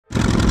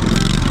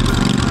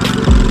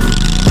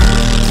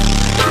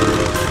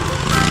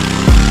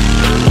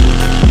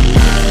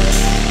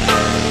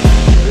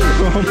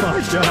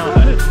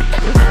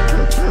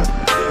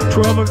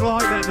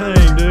almost like that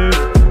thing, dude.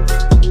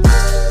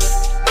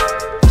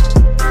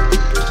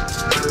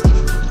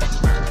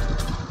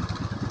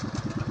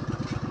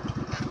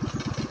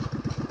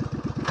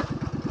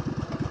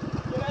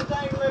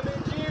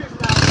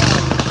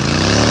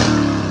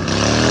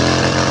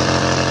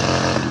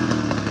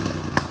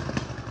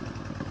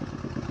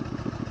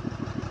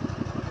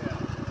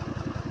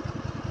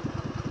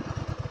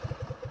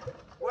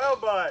 Well,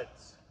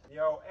 buds,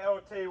 yo,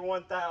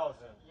 LT1000.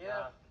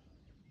 Yeah.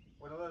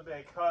 With a little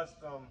bit of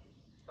custom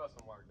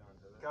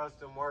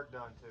work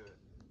done to it.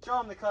 Show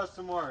them the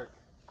custom work.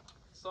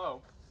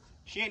 So,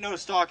 She ain't no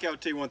stock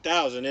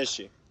LT1000, is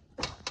she?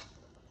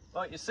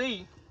 well, you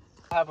see,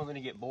 what happens when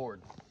you get bored?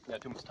 You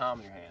got too much time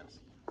in your hands.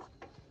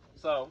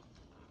 So,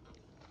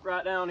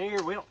 right down here,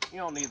 you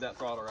don't need that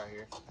throttle right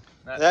here.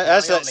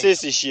 That's that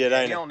sissy shit,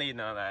 ain't it? You don't need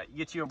none of that. You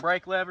get you a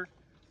brake lever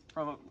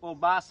from a little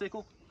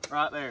bicycle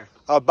right there.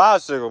 A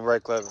bicycle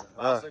brake lever.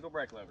 Bicycle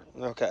brake lever.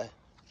 Okay.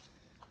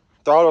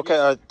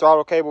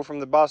 Throttle cable from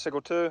the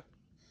bicycle too?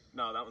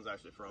 No, that one's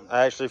actually from.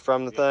 Actually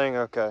from the thing?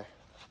 Okay.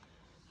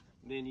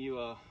 Then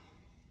you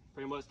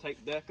pretty much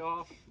take the deck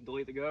off,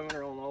 delete the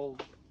governor on the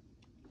old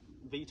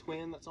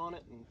V-twin that's on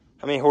it. And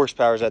How many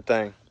horsepower is that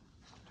thing?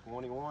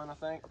 21, I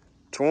think.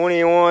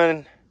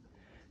 21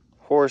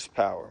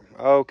 horsepower.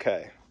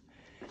 Okay.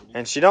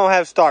 And she don't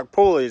have stock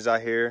pulleys,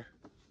 I hear.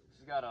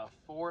 She's got a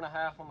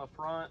 4.5 on the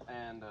front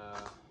and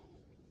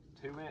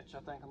 2-inch, I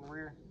think, on the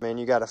rear. Man,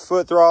 you got a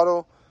foot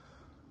throttle.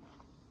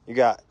 You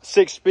got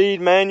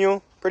 6-speed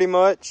manual, pretty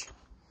much.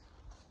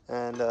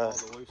 And all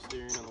the loose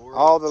steering in the world.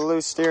 all the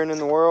loose steering in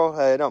the world.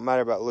 Hey, it don't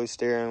matter about loose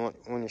steering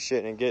when you're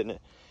shitting and getting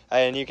it.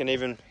 Hey, and you can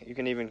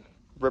even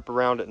rip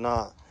around at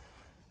night.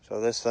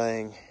 So this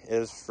thing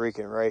is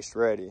freaking race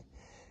ready.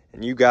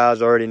 And you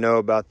guys already know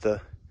about the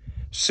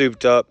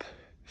souped up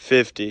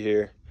 50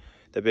 here,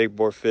 the big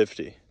bore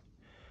 50.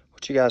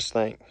 What you guys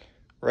think?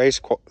 Race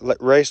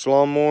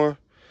lawnmower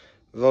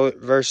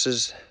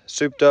versus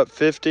souped up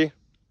 50?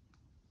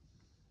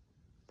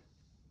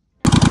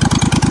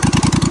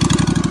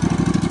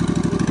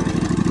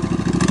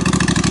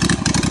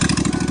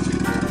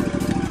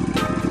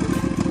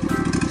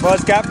 Well,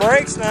 it's got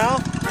brakes now.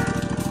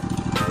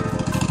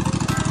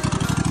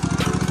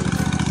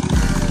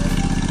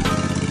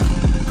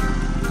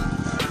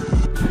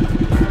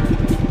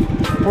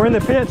 We're in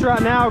the pits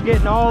right now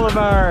getting all of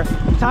our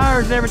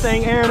tires and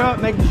everything aired up,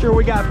 making sure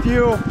we got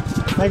fuel,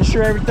 making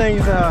sure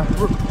everything's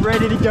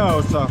ready to go.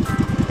 So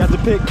got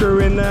the pit crew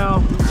in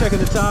now, checking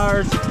the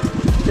tires.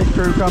 Pit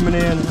crew coming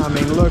in. I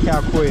mean, look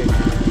how quick.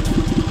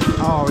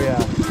 Oh yeah.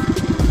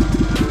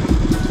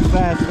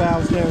 Fast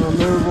valve stem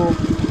removal.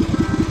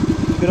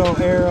 Good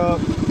old air up.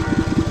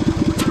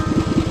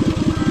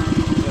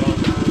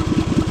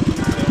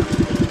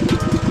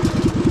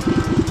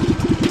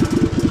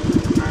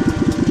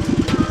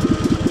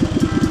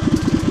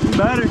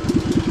 Better.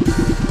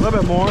 A little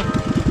bit more.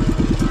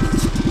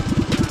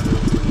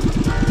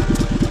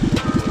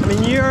 I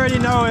mean, you already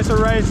know it's a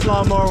race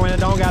lawnmower when it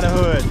don't got a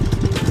hood.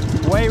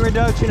 Weight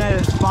reduction at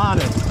its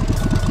finest.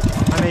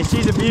 I mean,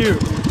 she's a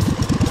beaut.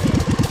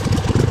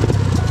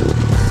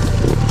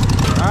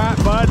 All right,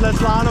 bud,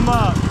 let's line them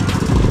up.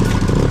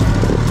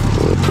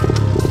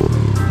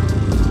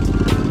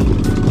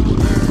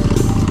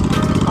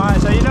 All right,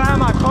 so you know how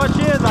my clutch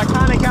is? I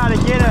kind of got to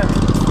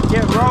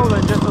get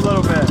rolling just a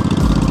little bit.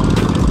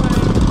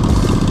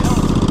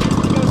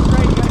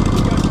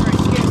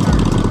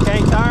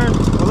 Can't turn?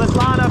 Well, let's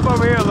line up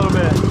over here a little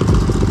bit.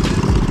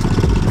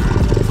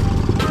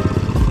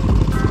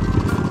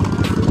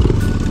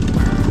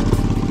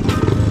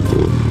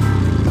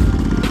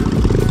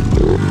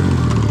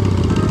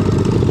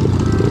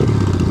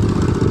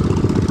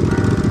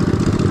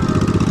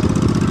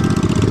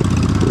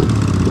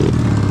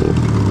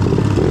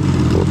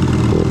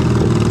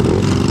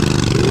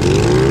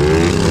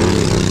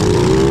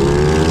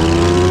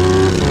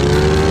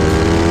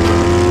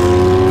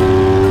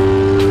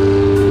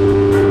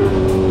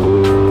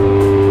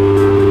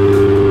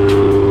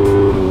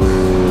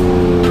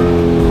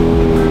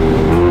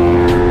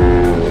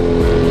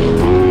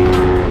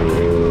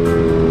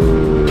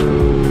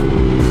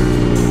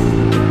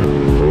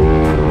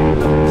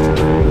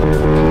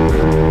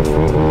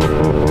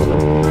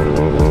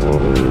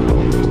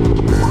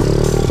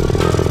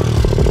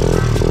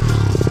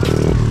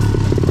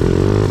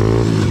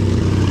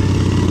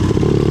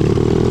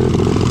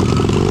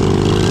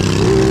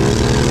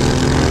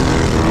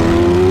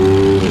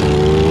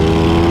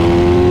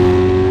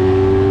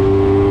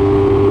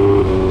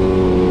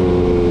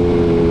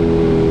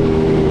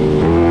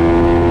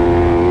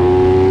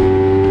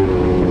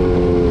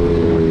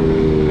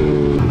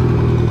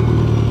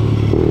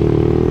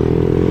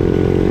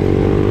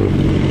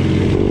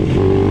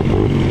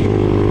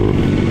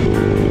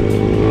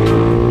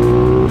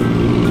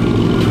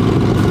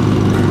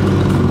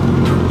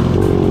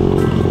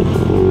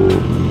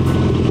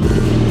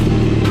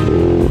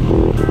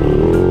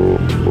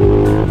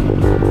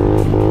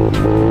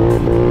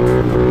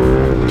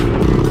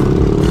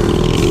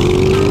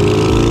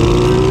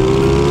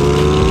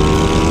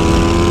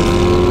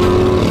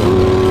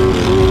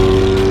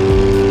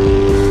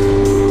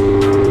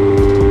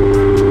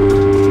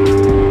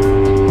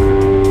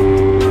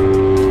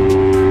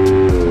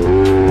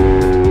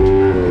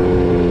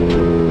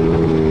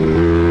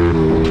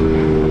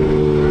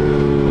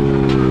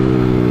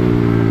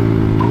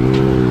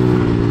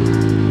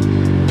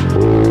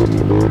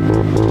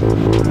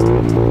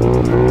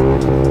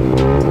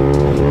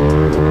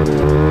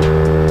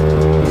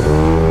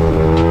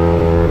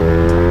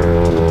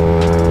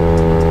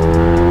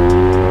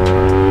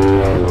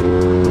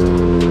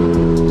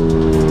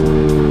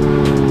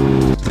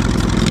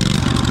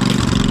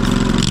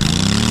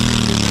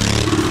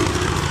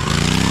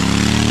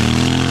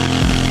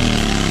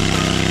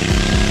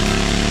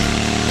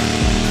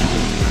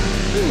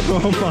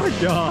 Oh my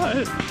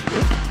God.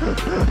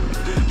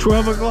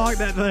 12 o'clock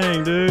that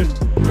thing, dude.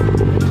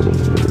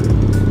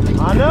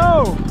 I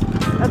know.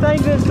 That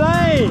thing's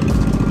insane.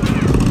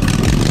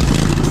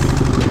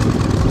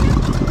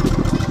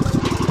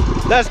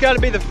 That's got to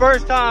be the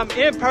first time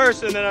in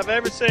person that I've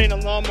ever seen a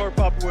lawnmower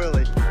pop a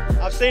wheelie.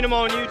 I've seen them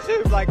on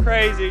YouTube like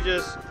crazy,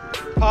 just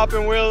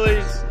popping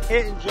wheelies,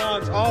 hitting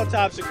jumps, all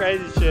types of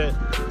crazy shit.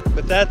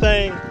 But that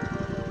thing,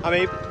 I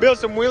mean, build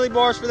some wheelie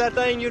bars for that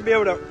thing, you'd be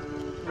able to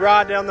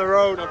ride down the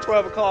road on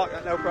 12 o'clock,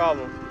 no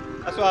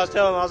problem. That's what I was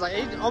telling him. I was like,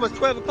 it's almost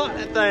 12 o'clock,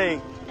 that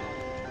thing.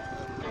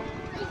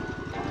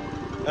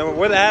 And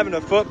with it having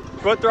a foot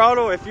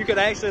throttle, if you could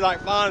actually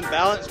like find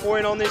balance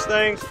point on these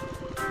things,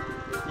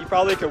 you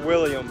probably could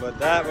wheelie them, but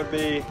that would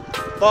be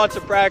lots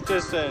of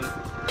practice and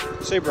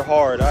super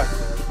hard. I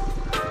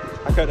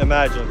couldn't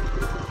imagine.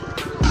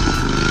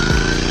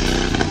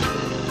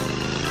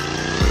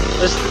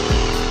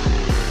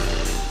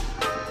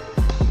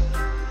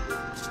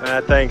 Man,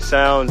 that thing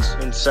sounds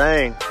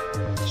insane.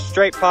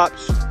 Straight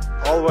pops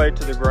all the way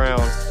to the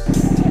ground.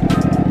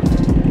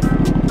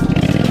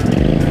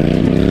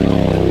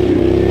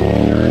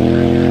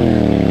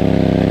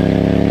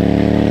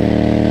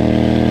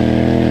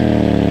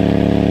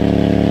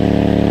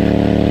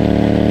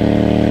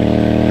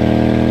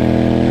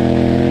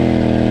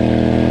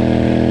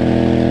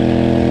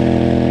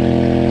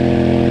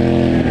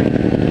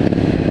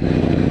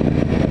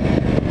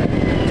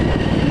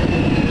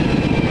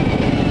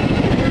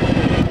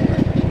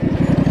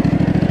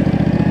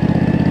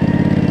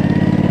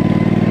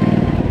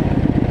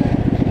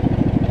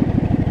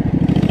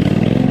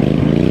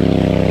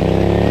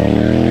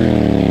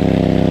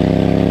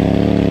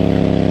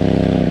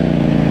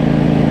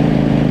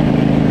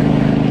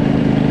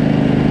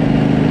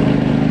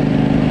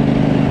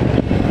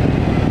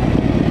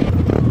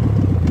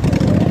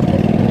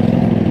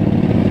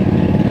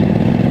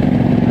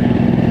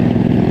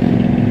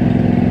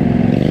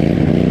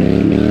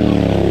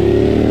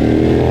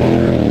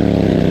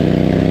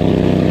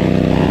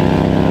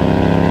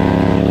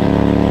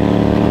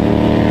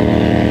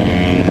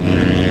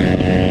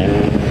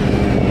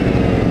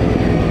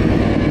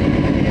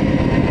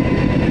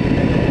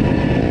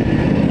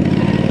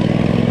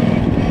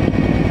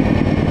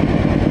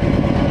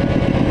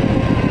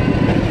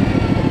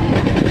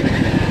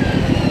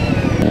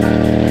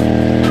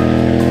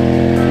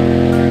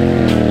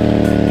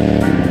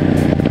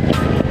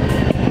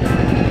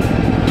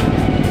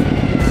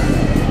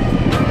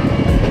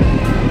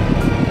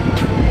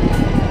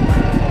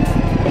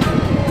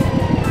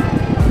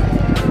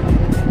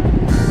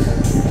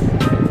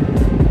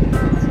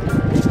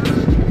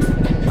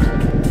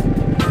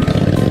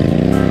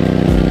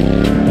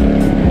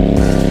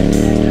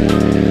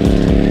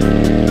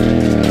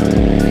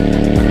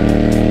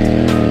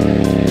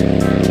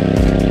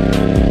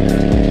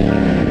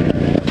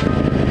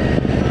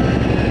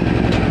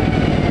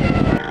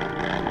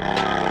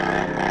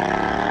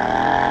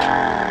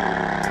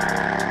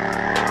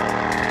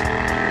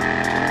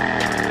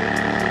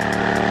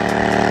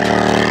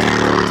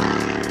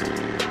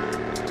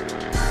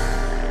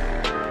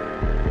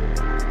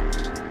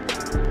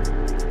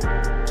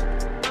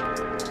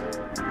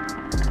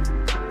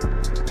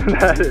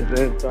 That is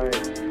insane.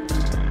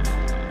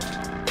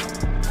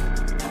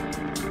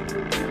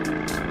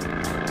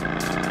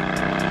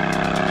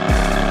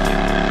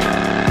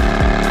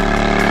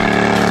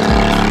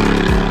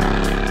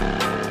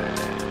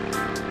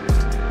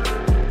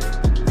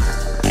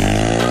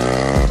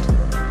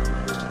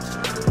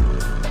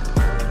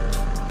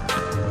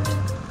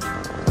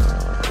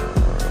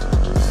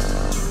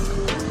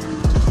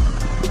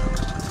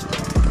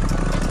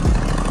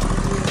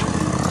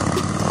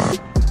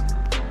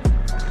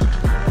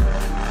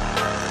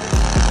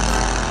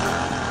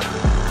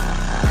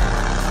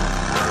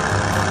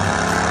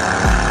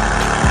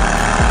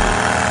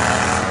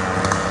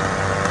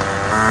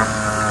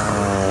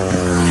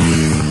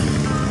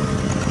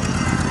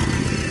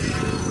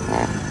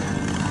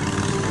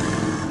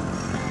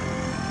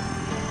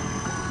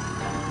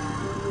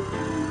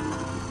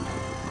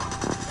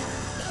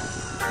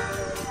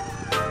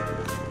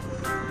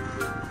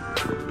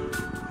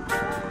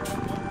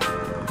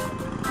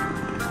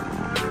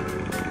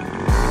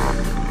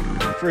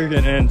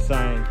 Freaking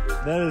insane.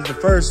 That is the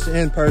first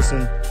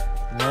in-person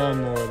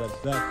lawnmower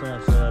that's that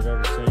fast that I've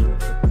ever seen.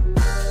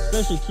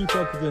 Especially keep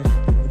up with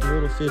the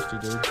little 50,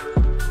 dude.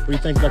 What do you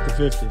think about the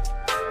 50?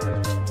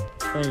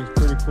 Thing's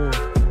pretty cool.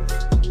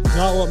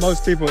 Not what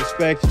most people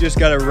expect. You just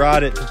gotta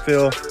ride it to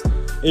feel.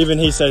 Even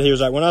he said, he was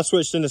like, when I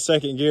switched into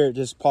second gear, it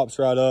just pops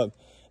right up.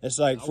 It's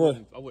like I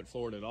wouldn't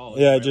floor it at all.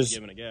 Yeah, just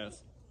giving a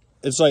gas.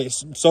 It's like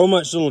so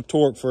much little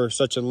torque for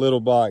such a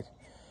little bike.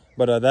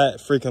 But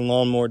that freaking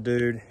lawnmower,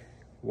 dude.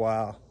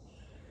 Wow.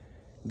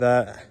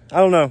 That, I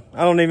don't know.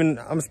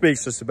 I'm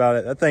speechless about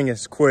it. That thing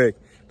is quick.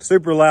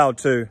 Super loud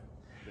too.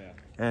 Yeah.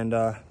 And,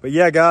 but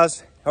yeah,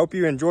 guys, hope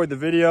you enjoyed the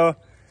video.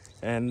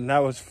 And that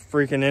was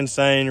freaking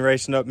insane,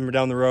 racing up and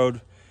down the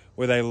road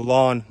with a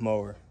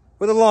lawnmower.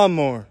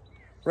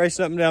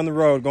 Racing up and down the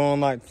road,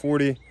 going like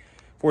 40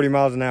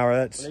 miles an hour.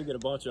 That's, you get a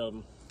bunch of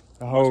them.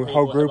 A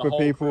whole group of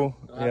people.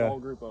 Yeah. A whole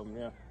group of them,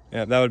 yeah.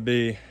 Yeah, that would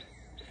be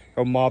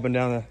go mobbing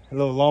down a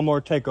little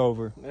lawnmower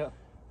takeover. Yeah.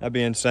 That'd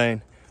be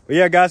insane. But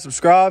yeah, guys,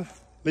 subscribe,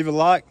 leave a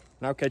like,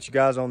 and I'll catch you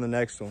guys on the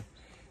next one.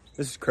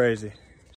 This is crazy.